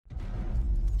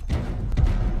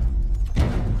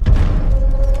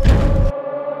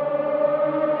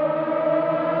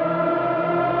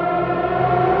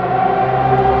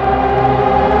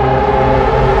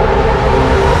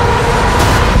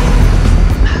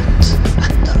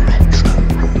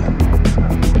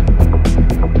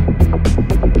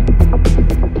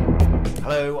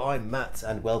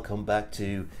welcome back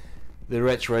to the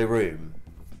retro room,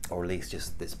 or at least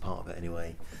just this part of it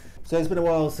anyway. So it's been a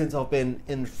while since I've been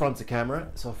in front of camera,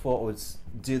 so I thought I would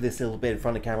do this little bit in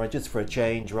front of camera just for a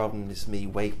change, rather than just me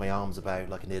wave my arms about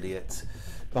like an idiot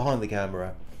behind the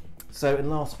camera. So in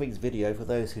last week's video, for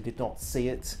those who did not see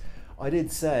it, I did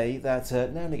say that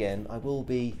now and again I will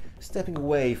be stepping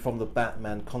away from the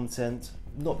Batman content,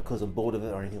 not because I'm bored of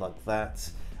it or anything like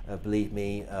that. Believe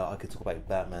me, I could talk about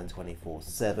Batman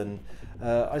 24/7.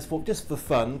 I just thought, just for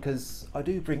fun, because I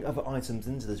do bring other items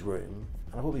into this room,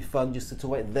 and it would be fun just to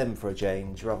talk about them for a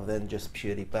change, rather than just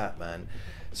purely Batman.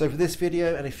 So for this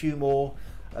video and a few more,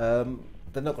 they're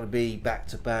not going to be back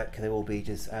to back. They will be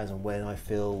just as and when I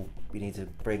feel we need to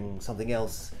bring something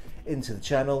else into the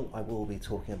channel. I will be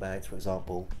talking about, for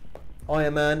example,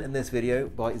 Iron Man in this video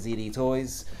by ZD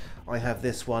Toys. I have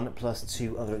this one plus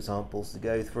two other examples to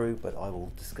go through, but I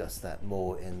will discuss that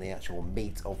more in the actual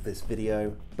meat of this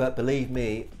video. But believe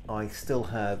me, I still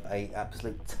have an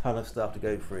absolute ton of stuff to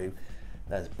go through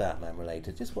that's Batman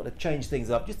related. Just want to change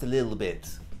things up just a little bit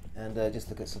and just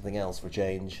look at something else for a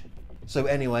change. So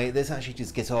anyway, let's actually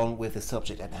just get on with the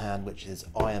subject at hand, which is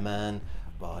Iron Man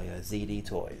by ZD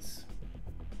Toys.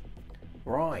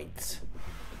 Right,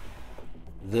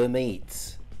 the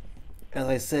meat. As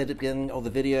I said at the beginning of the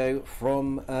video,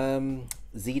 from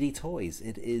ZD Toys,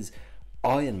 it is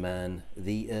Iron Man,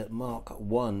 the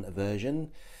Mk.1 version.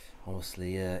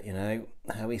 Obviously, you know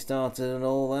how he started and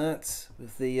all that,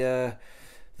 with the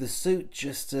suit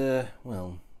just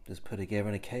well, just put together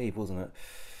in a cave, wasn't it?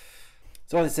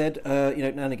 So as I said, you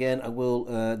know, now and again I will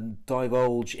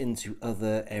divulge into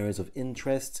other areas of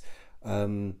interest.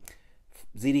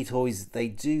 ZD Toys, they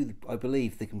do, I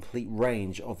believe, the complete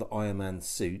range of the Iron Man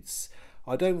suits.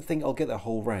 I don't think I'll get the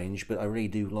whole range, but I really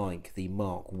do like the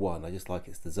Mk.1. I just like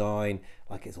its design,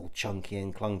 like it's all chunky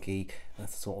and clunky.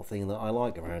 That's the sort of thing that I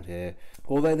like around here.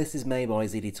 Although this is made by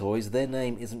ZD Toys, their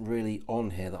name isn't really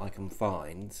on here that I can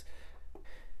find.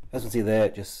 As you can see there,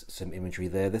 just some imagery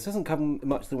there. This doesn't come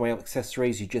much in the way of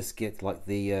accessories. You just get like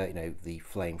the, you know, the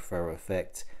flamethrower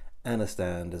effect and a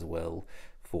stand as well,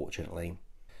 fortunately.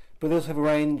 But they also have a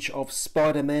range of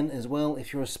Spider-Men as well,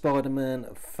 if you're a Spider-Man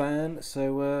fan.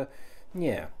 So,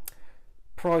 yeah.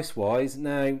 Price-wise,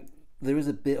 now, there is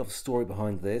a bit of story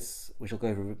behind this, which I'll go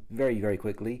over very, very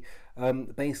quickly.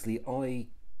 Basically, I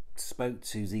spoke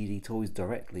to ZD Toys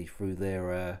directly through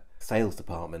their sales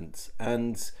department,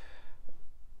 and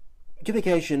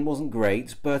communication wasn't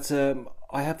great, but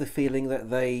I have the feeling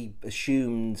that they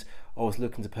assumed I was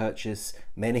looking to purchase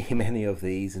many, many of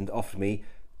these and offered me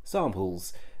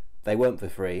samples. They weren't for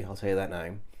free, I'll tell you that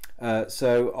now.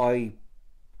 So I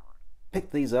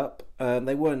picked these up.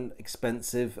 They weren't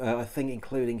expensive. I think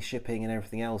including shipping and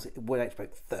everything else, it would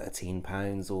about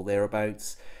 £13 or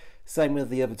thereabouts. Same with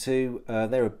the other two.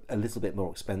 They're a little bit more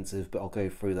expensive, but I'll go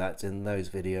through that in those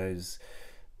videos.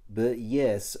 But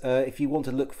yes, if you want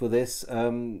to look for this,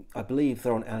 I believe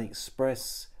they're on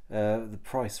AliExpress. The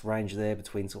price range there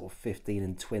between sort of £15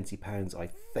 and £20, I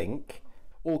think.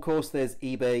 Or of course there's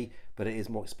eBay, but it is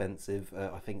more expensive.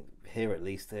 I think here at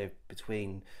least they're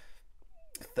between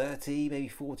 £30, maybe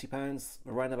 £40,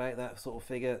 around about that sort of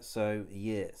figure. So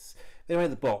yes, anyway,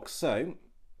 the box. So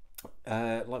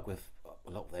like with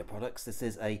a lot of their products, this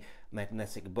is a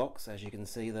magnetic box, as you can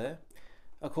see there.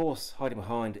 Of course, hiding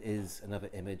behind is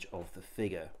another image of the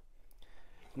figure.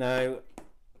 Now,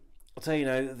 I'll tell you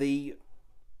now, the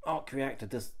arc reactor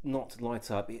does not light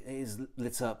up. It is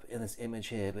lit up in this image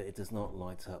here, but it does not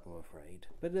light up, I'm afraid.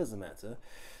 But it doesn't matter.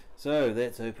 So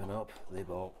let's open up the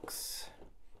box.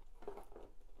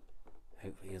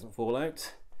 Hopefully it doesn't fall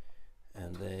out.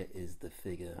 And there is the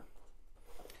figure.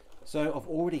 So I've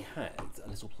already had a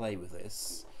little play with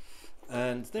this,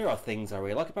 and there are things I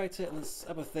really like about it, and there's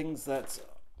other things that,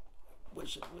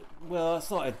 which, well,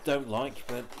 it's not I don't like,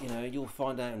 but you know, you'll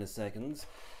find out in a second.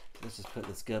 Let's just put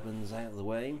this gubbins out of the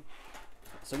way.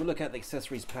 So we'll look at the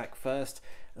accessories pack first.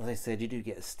 As I said, you do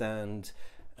get a stand.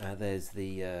 There's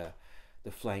the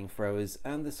flamethrowers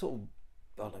and the sort of,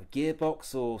 I don't know,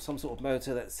 gearbox or some sort of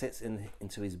motor that sits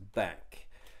into his back.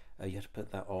 You have to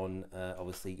put that on,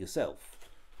 obviously, yourself.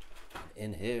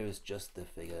 In here is just the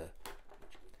figure.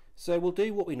 So we'll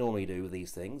do what we normally do with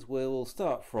these things. We'll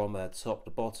start from top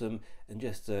to bottom and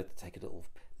just take a little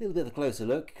bit of a closer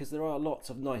look, because there are lots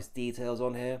of nice details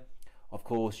on here. Of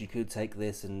course, you could take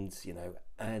this and, you know,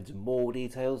 add more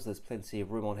details. There's plenty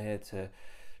of room on here to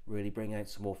really bring out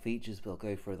some more features, but I'll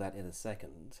go through that in a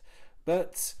second.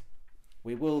 But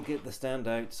we will get the stand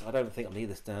out. I don't think I'll need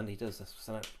the stand. He does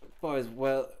stand up by as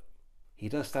well. He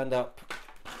does stand up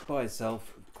by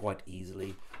itself quite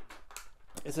easily.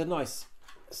 It's a nice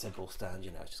simple stand,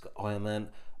 you know. It's just got Iron Man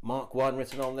Mark 1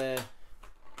 written on there.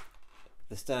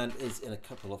 The stand is in a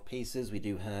couple of pieces. We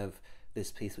do have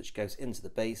this piece which goes into the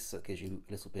base, so it gives you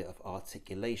a little bit of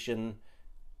articulation,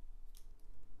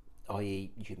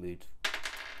 i.e.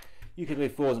 you can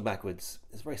move forwards and backwards.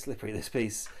 It's very slippery, this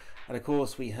piece. And of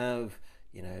course we have,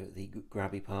 you know, the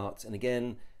grabby part, and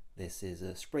again this is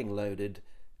a spring loaded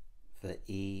for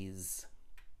ease.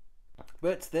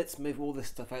 But let's move all this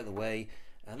stuff out of the way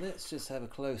and let's just have a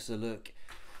closer look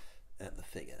at the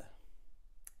figure.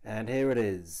 And here it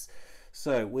is.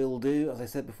 So we'll do, as I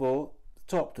said before,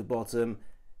 top to bottom,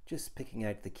 just picking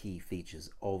out the key features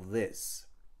of this.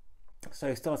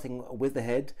 So starting with the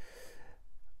head,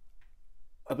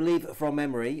 I believe from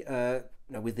memory,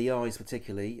 with the eyes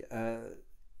particularly,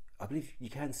 I believe you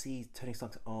can see Tony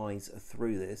Stark's eyes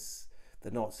through this.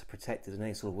 They're not protected in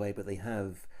any sort of way, but they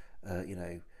have,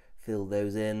 filled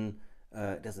those in.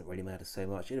 It doesn't really matter so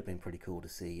much. It'd have been pretty cool to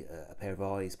see a pair of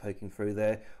eyes poking through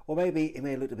there, or maybe it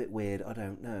may have looked a bit weird. I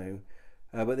don't know.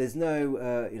 But there's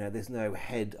no, there's no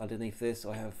head underneath this.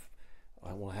 I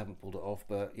haven't pulled it off,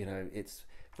 but it's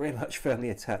very much firmly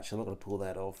attached. I'm not going to pull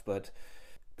that off, but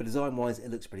design-wise,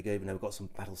 it looks pretty good. We've got some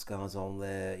battle scars on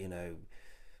there.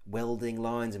 Welding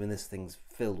lines. I mean, this thing's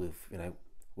filled with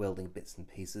welding bits and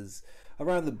pieces.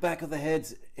 Around the back of the head,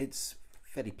 it's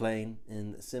fairly plain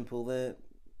and simple there,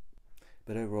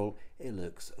 but overall, it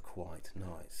looks quite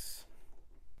nice.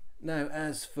 Now,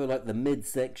 as for like the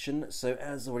midsection, so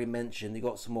as already mentioned, you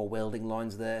got some more welding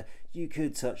lines there. You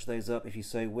could touch those up if you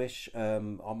so wish.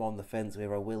 I'm on the fence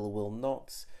whether I will or will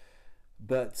not,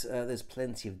 but there's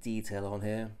plenty of detail on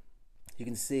here. You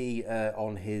can see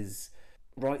on his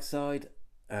right side,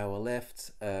 our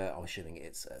left, I'm assuming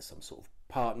it's some sort of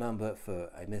part number for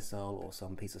a missile or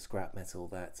some piece of scrap metal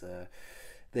that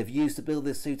they've used to build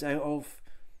this suit out of.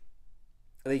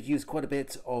 They've used quite a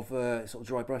bit of sort of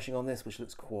dry brushing on this, which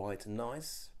looks quite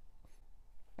nice.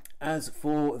 As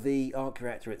for the arc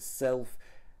reactor itself,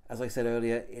 as I said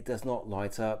earlier, it does not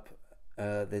light up.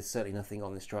 There's certainly nothing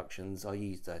on instructions. I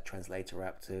used a translator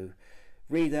app to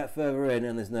read that further in,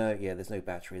 and there's no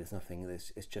battery. There's nothing.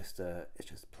 It's just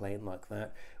plain like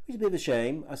that, which is a bit of a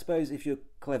shame. I suppose if you're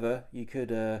clever, you could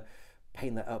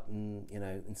paint that up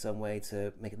in some way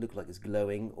to make it look like it's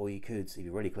glowing, or you could, if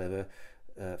you're really clever,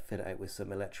 fit it out with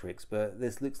some electrics. But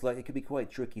this looks like it could be quite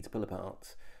tricky to pull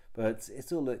apart, but it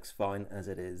still looks fine as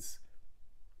it is.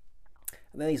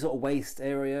 And then the sort of waist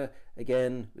area,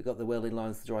 again, we've got the welding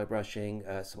lines, the dry brushing,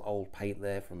 some old paint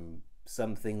there from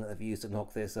something that they've used to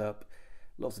knock this up.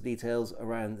 Lots of details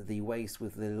around the waist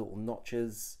with the little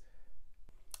notches.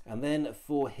 And then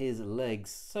for his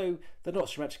legs, so they're not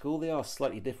symmetrical, they are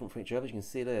slightly different from each other. As you can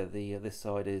see there, this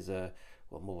side is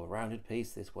more of a rounded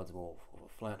piece, this one's more of a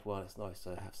flat one. It's nice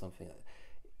to have something that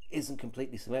isn't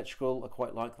completely symmetrical. I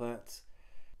quite like that.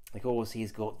 Of course,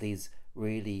 he's got these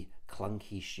really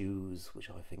clunky shoes, which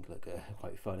I think look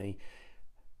quite funny.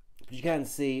 But you can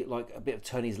see like a bit of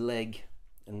Tony's leg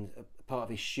and a part of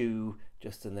his shoe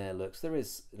just in there. Looks, there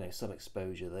is some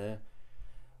exposure there.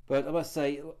 But I must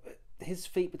say, his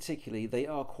feet particularly, they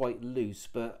are quite loose,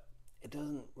 but it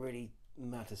doesn't really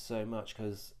matter so much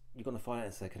because you're going to find out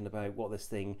in a second about what this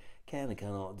thing can and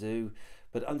cannot do.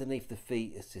 But underneath the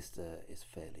feet, it's just it's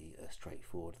fairly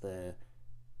straightforward there.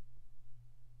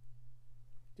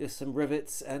 Just some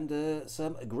rivets and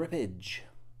some grippage.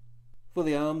 For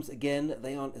the arms, again,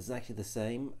 they aren't exactly the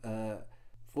same.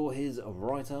 For his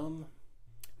right arm,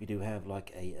 we do have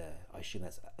like I assume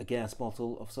that's a gas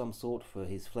bottle of some sort for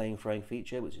his flame throwing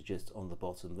feature, which is just on the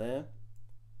bottom there.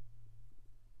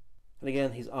 And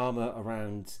again, his armour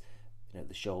around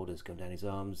the shoulders come down his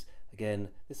arms. Again,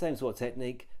 the same sort of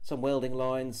technique, some welding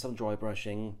lines, some dry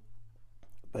brushing,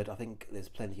 but I think there's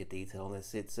plenty of detail on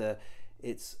this. It's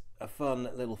a fun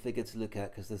little figure to look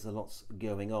at because there's a lot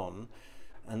going on.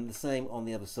 And the same on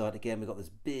the other side. Again, we've got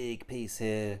this big piece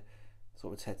here,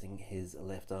 sort of protecting his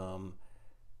left arm.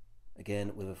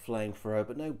 Again, with a flamethrower,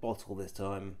 but no bottle this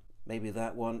time. Maybe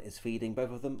that one is feeding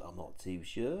both of them. I'm not too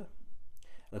sure.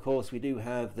 And of course, we do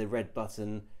have the red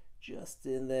button just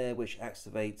in there, which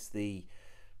activates the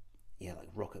like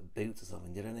rocket boots or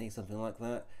something, didn't he? Something like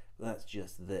that. But that's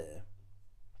just there.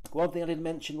 One thing I didn't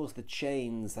mention was the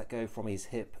chains that go from his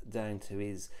hip down to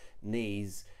his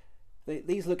knees.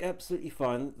 These look absolutely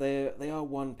fine. They are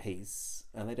one piece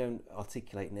and they don't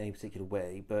articulate in any particular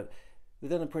way, but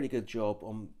they've done a pretty good job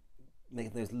on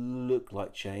making those look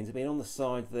like chains. I mean, on the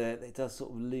side there, it does sort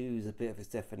of lose a bit of its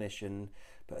definition,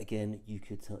 but again, you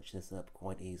could touch this up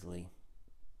quite easily.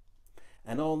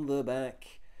 And on the back,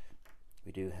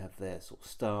 we do have their sort of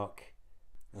Stark.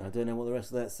 And I don't know what the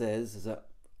rest of that says. Is that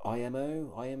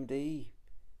IMO? IMD?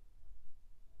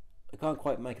 I can't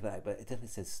quite make that out, but it definitely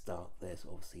says start there. So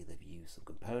obviously they've used some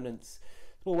components,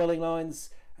 small welling lines,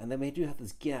 and then we do have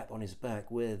this gap on his back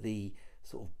where the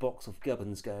sort of box of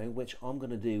gubbins go, which I'm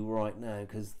going to do right now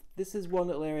because this is one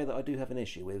little area that I do have an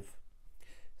issue with.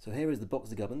 So here is the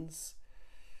box of gubbins,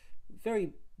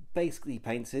 very basically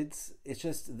painted. It's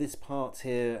just this part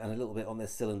here and a little bit on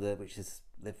this cylinder, which is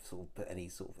they've sort of put any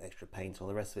sort of extra paint on.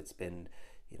 The rest of it's been,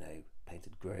 you know,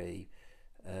 painted grey.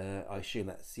 I assume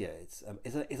that's, yeah,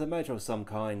 it's a motor of some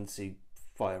kind to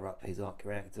fire up his arc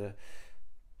reactor.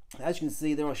 As you can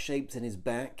see, there are shapes in his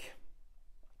back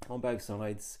on both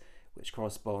sides which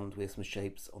correspond with some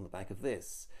shapes on the back of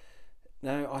this.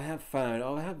 Now I have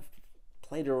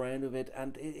played around with it,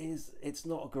 and it's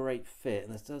not a great fit,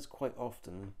 and this does quite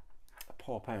often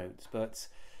pop out. But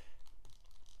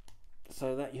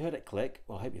so that you heard it click,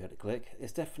 well, I hope you heard it click.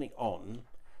 It's definitely on,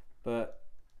 but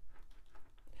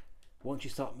once you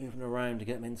start moving around to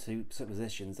get them into certain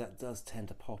positions, that does tend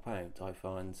to pop out, I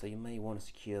find. So you may want to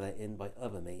secure that in by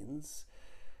other means,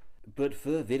 but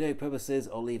for video purposes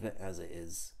I'll leave it as it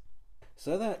is.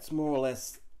 So that's more or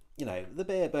less, you know, the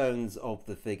bare bones of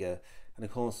the figure. And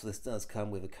of course this does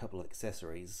come with a couple of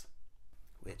accessories,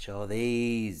 which are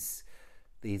these.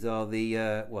 These are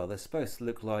the well, they're supposed to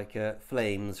look like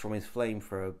flames from his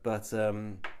flamethrower, but I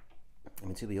mean,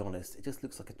 to be honest, it just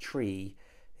looks like a tree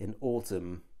in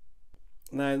autumn.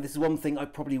 Now this is one thing I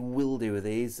probably will do with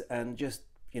these, and just,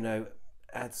 you know,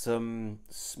 add some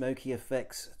smoky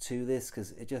effects to this,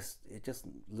 because it just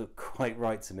look quite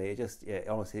right to me. It just, yeah,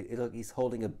 honestly, it look, he's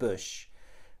holding a bush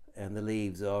and the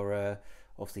leaves are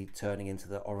obviously turning into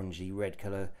the orangey red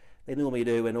colour they normally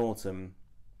do in autumn.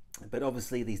 But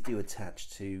obviously these do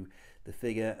attach to the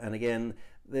figure, and again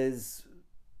there's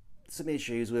some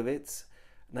issues with it.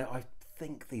 Now I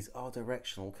think these are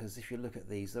directional, because if you look at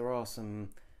these, there are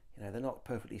some, you know, they're not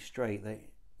perfectly straight,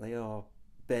 they are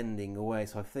bending away,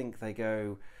 so I think they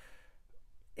go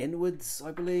inwards,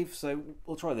 I believe. So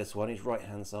we'll try this one, his right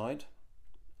hand side.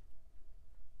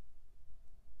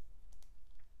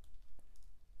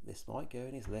 This might go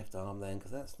in his left arm then,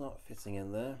 because that's not fitting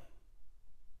in there.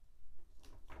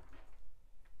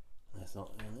 That's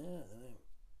not in there.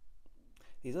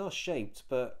 These are shaped,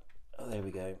 but oh, there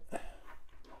we go.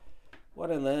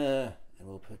 One in there, and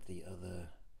we'll put the other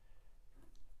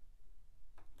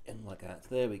in like that.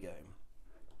 There we go.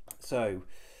 So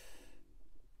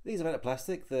these are made of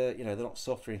plastic. They're, you know, they're not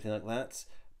soft or anything like that,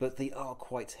 but they are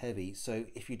quite heavy. So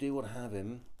if you do want to have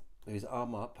him with his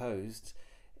arm up posed,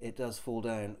 it does fall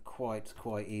down quite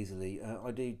easily.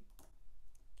 I do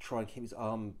try and keep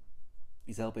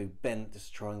his elbow bent, just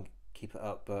to try and keep it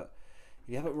up, but if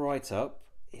you have it right up,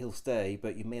 he'll stay,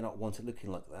 but you may not want it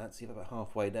looking like that. So you have it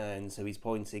halfway down, so he's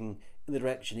pointing in the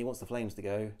direction he wants the flames to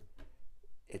go.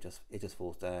 It just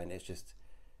falls down. It's just,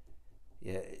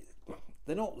 yeah,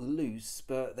 they're not loose,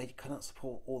 but they cannot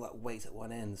support all that weight at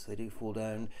one end, so they do fall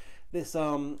down. This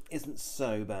arm isn't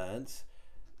so bad,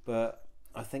 but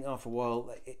I think after a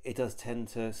while it does tend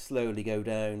to slowly go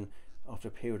down after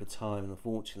a period of time, and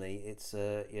unfortunately it's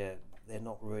yeah, they're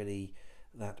not really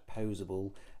that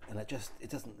poseable, and it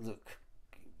doesn't look,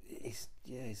 it's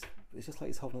just like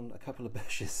he's holding a couple of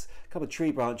bushes, a couple of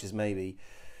tree branches maybe.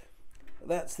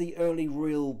 That's the only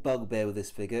real bugbear with this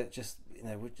figure, just, you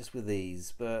know, just with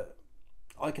these, but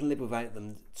I can live without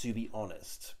them, to be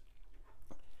honest.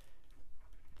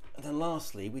 And then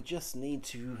lastly, we just need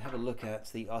to have a look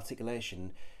at the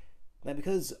articulation. Now,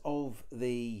 because of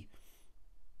the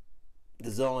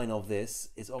design of this,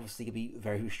 it's obviously going to be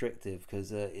very restrictive,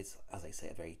 because it's, as I say,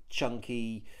 a very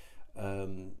chunky,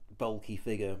 bulky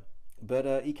figure,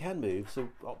 but he can move. So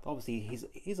obviously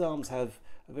his arms have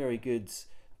a very good,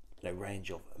 you know,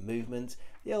 range of movement.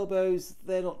 The elbows,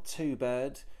 they're not too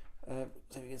bad.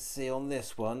 So you can see on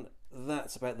this one,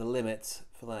 that's about the limit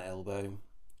for that elbow.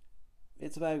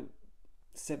 It's about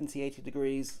 70-80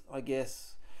 degrees, I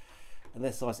guess, and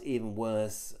this side's even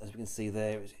worse. As we can see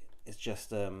there, it's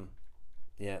just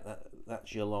yeah,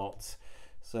 that's your lot.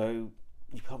 So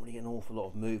you can't really get an awful lot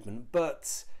of movement,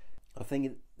 but I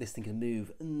think this thing can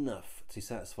move enough to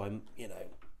satisfy, you know,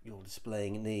 your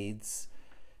displaying needs.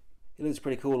 It looks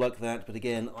pretty cool like that, but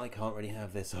again, I can't really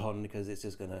have this on because it's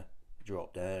just gonna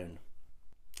drop down.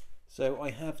 So I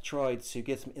have tried to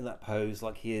get him in that pose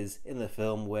like he is in the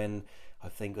film, when I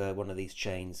think one of these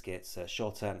chains gets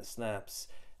shot at and it snaps,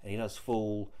 and he does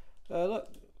fall to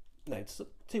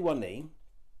one knee.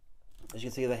 As you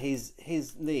can see that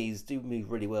his knees do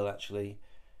move really well, actually.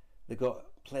 They've got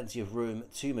plenty of room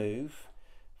to move,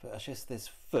 but it's just this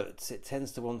foot, it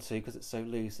tends to want to, because it's so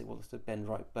loose, it wants to bend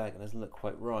right back and doesn't look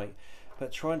quite right.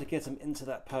 But trying to get him into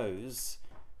that pose,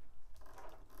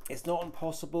 It's not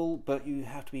impossible, but you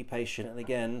have to be patient. And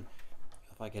again,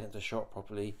 if I get into shot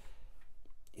properly,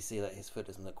 you see that his foot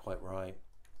doesn't look quite right.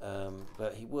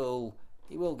 But he will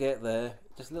get there.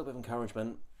 Just a little bit of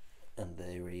encouragement, and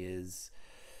there he is.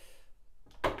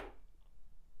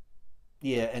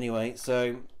 Yeah, anyway,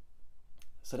 so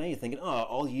now you're thinking, oh,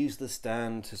 I'll use the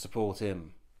stand to support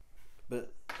him.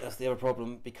 But that's the other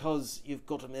problem, because you've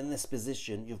got him in this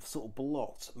position, you've sort of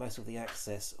blocked most of the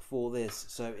access for this,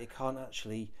 so it can't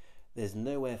actually, there's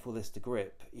nowhere for this to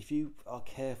grip. If you are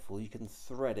careful, you can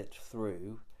thread it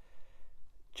through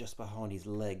just behind his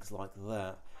legs like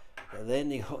that. But then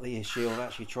you've got the issue of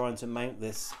actually trying to mount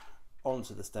this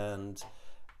onto the stand,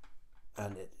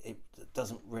 and it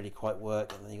doesn't really quite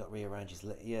work, and then you've got to rearrange his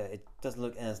leg. Yeah, it doesn't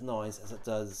look as nice as it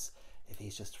does if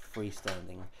he's just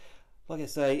freestanding. Like I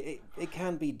say, it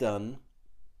can be done.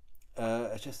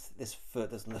 It's just this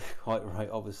foot doesn't look quite right,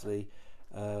 obviously.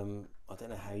 I don't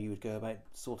know how you would go about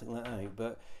sorting that out,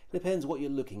 but it depends what you're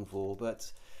looking for.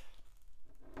 But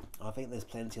I think there's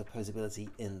plenty of possibility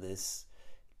in this.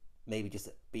 Maybe just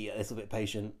be a little bit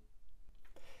patient.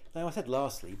 Now, I said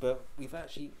lastly, but we've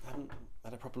actually haven't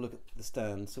had a proper look at the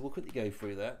stand, so we'll quickly go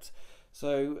through that.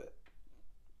 So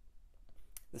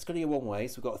it's going to go one way,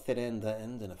 so we've got a thin end that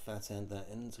end and a fat end that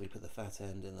end. So we put the fat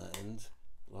end in that end,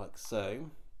 like so.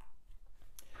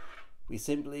 We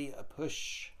simply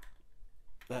push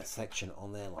that section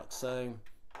on there like so.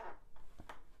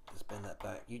 Just bend that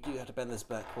back. You do have to bend this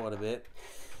back quite a bit.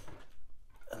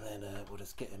 And then we'll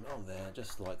just get him on there,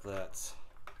 just like that.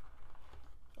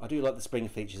 I do like the spring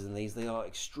features in these. They are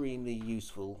extremely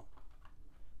useful.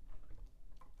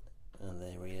 And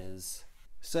there he is.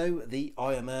 So, the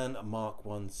Iron Man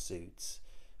Mk.1 suit.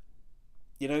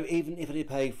 You know, even if I did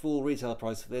pay full retail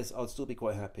price for this, I'd still be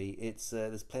quite happy. It's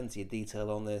there's plenty of detail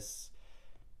on this.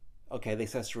 Okay, the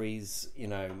accessories, you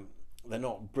know, they're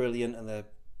not brilliant, and they're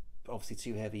obviously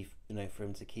too heavy, you know, for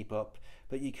him to keep up.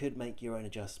 But you could make your own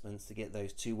adjustments to get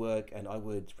those to work, and I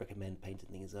would recommend painting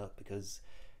these up because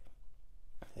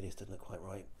it just doesn't look quite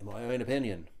right, in my own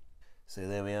opinion. So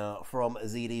there we are, from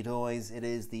ZD Toys. It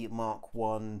is the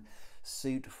Mk.1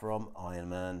 suit from Iron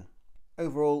Man.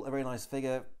 Overall, a very nice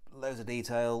figure, loads of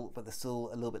detail, but there's still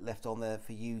a little bit left on there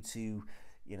for you to,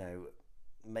 you know,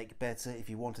 make better if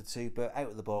you wanted to. But out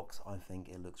of the box, I think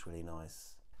it looks really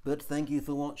nice. But thank you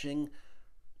for watching.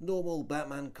 Normal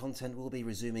Batman content will be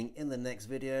resuming in the next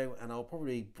video, and I'll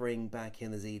probably bring back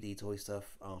in the ZD Toy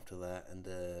stuff after that, and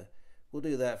we'll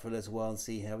do that for a little while and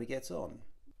see how we get on.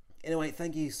 Anyway,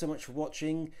 thank you so much for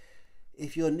watching.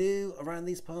 If you're new around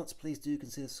these parts, please do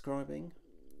consider subscribing.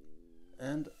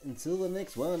 And until the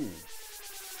next one,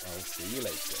 I'll see you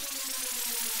later.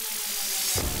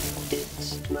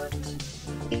 It's Matt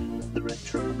in the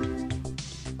retro room.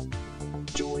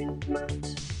 Join Matt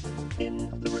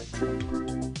in the retro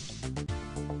room.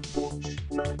 Watch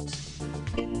Matt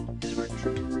in his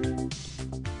retro room.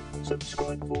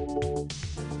 Subscribe for more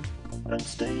and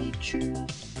stay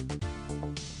tuned.